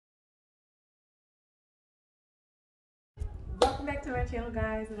Welcome back to my channel,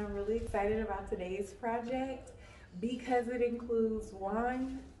 guys, and I'm really excited about today's project because it includes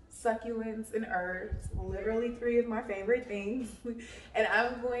wine, succulents, and herbs, literally three of my favorite things. And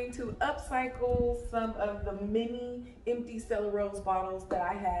I'm going to upcycle some of the mini empty Stella Rose bottles that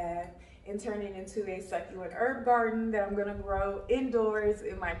I have and turn it into a succulent herb garden that I'm gonna grow indoors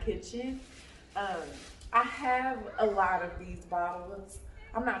in my kitchen. I have a lot of these bottles.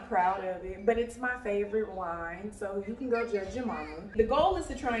 I'm not proud of it, but it's my favorite wine, so you can go judge your mama. The goal is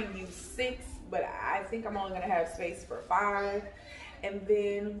to try and use 6, but I think I'm only gonna have space for 5. And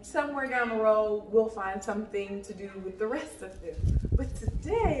then somewhere down the road, we'll find something to do with the rest of them. But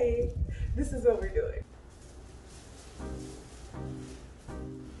today, this is what we're doing.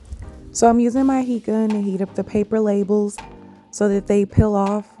 So I'm using my heat gun to heat up the paper labels so that they peel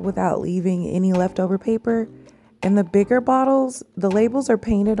off without leaving any leftover paper. And the bigger bottles, the labels are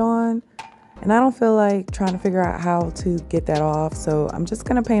painted on, and I don't feel like trying to figure out how to get that off, so I'm just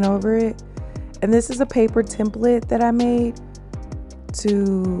gonna paint over it. And this is a paper template that I made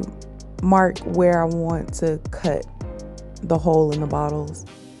to mark where I want to cut the hole in the bottles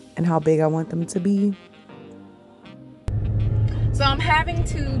and how big I want them to be. So I'm having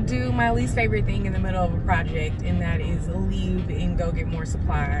to do my least favorite thing in the middle of a project, and that is leave and go get more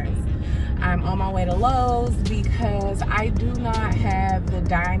supplies. I'm on my way to Lowe's because I do not have the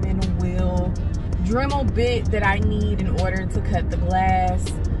diamond wheel Dremel bit that I need in order to cut the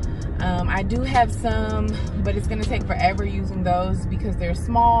glass. I do have some, but it's gonna take forever using those because they're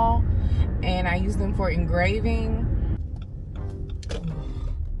small and I use them for engraving.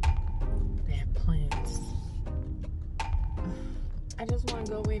 I just want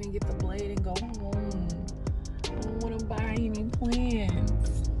to go in and get the blade and go home. I don't want to buy any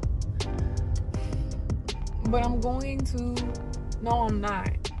plants. But I'm going to. No, I'm not.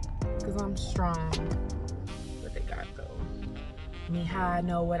 Because I'm strong. What they got though? I mean, how I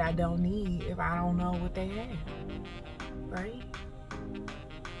know what I don't need if I don't know what they have. Right?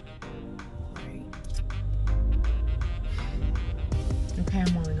 Right. Okay,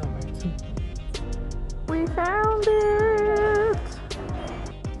 I'm only going by 2. We found it!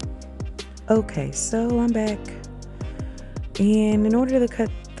 Okay, so I'm back, and in order to cut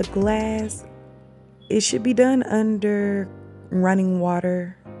the glass, it should be done under running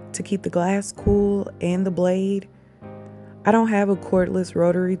water to keep the glass cool and the blade. I don't have a cordless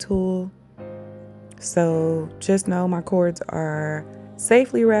rotary tool, so just know my cords are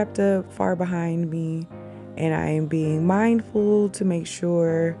safely wrapped up far behind me, and I am being mindful to make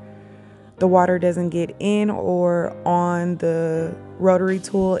sure the water doesn't get in or on the rotary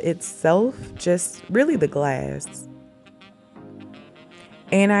tool itself, just really the glass.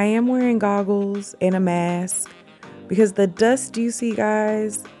 And I am wearing goggles and a mask because the dust you see,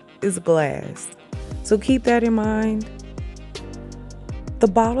 guys, is glass. So keep that in mind. The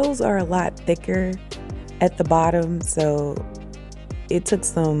bottles are a lot thicker at the bottom, so it took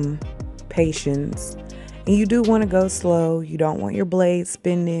some patience. And you do want to go slow. You don't want your blade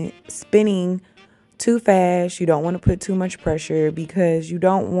spinning too fast. You don't want to put too much pressure because you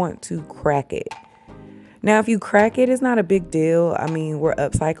don't want to crack it. Now, if you crack it, it's not a big deal. I mean, we're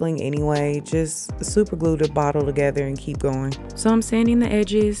upcycling anyway. Just super glue the bottle together and keep going. So I'm sanding the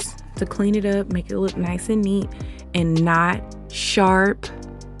edges to clean it up, make it look nice and neat and not sharp.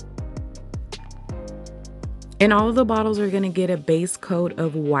 And all of the bottles are going to get a base coat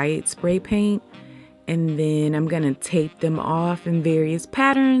of white spray paint. And then I'm gonna tape them off in various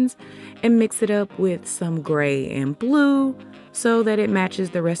patterns and mix it up with some gray and blue so that it matches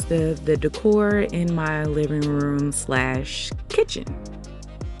the rest of the decor in my living room / kitchen.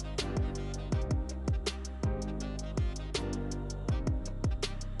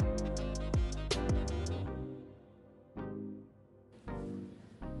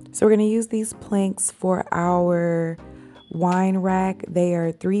 So we're gonna use these planks for our wine rack. They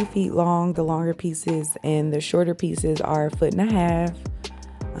are 3 feet long, the longer pieces, and the shorter pieces are 1.5 feet.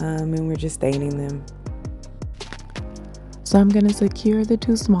 And we're just staining them. So I'm gonna secure the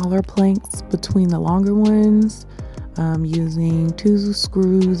 2 smaller planks between the longer ones, using 2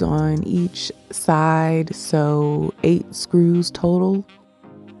 screws on each side, so 8 screws total.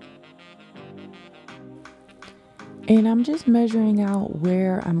 And I'm just measuring out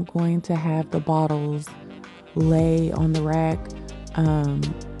where I'm going to have the bottles lay on the rack.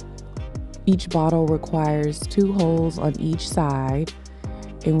 Each bottle requires 2 holes on each side,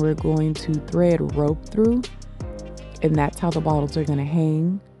 and we're going to thread rope through, and that's how the bottles are going to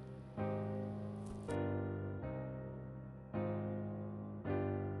hang.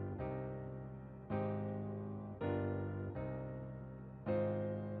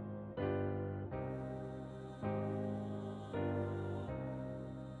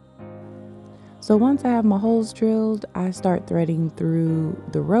 So once I have my holes drilled, I start threading through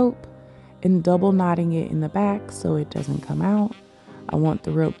the rope and double knotting it in the back so it doesn't come out. I want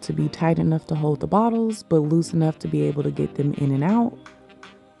the rope to be tight enough to hold the bottles, but loose enough to be able to get them in and out.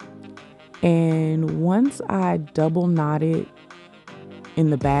 And once I double knot it in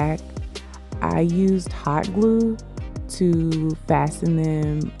the back, I used hot glue to fasten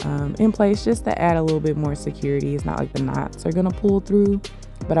them in place just to add a little bit more security. It's not like the knots are gonna pull through,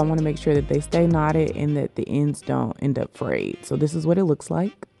 but I want to make sure that they stay knotted and that the ends don't end up frayed. So this is what it looks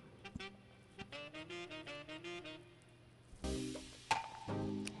like.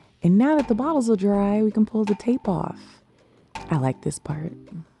 And now that the bottles are dry, we can pull the tape off. I like this part.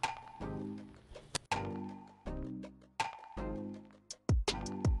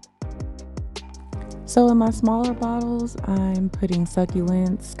 So in my smaller bottles, I'm putting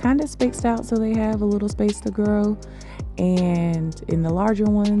succulents kind of spaced out so they have a little space to grow. And in the larger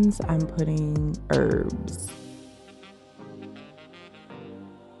ones, I'm putting herbs.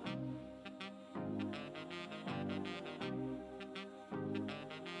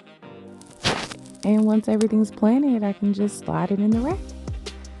 And once everything's planted, I can just slide it in the rack.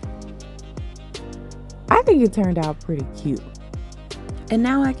 I think it turned out pretty cute. And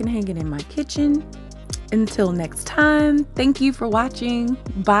now I can hang it in my kitchen. Until next time, thank you for watching.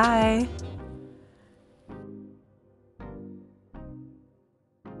 Bye.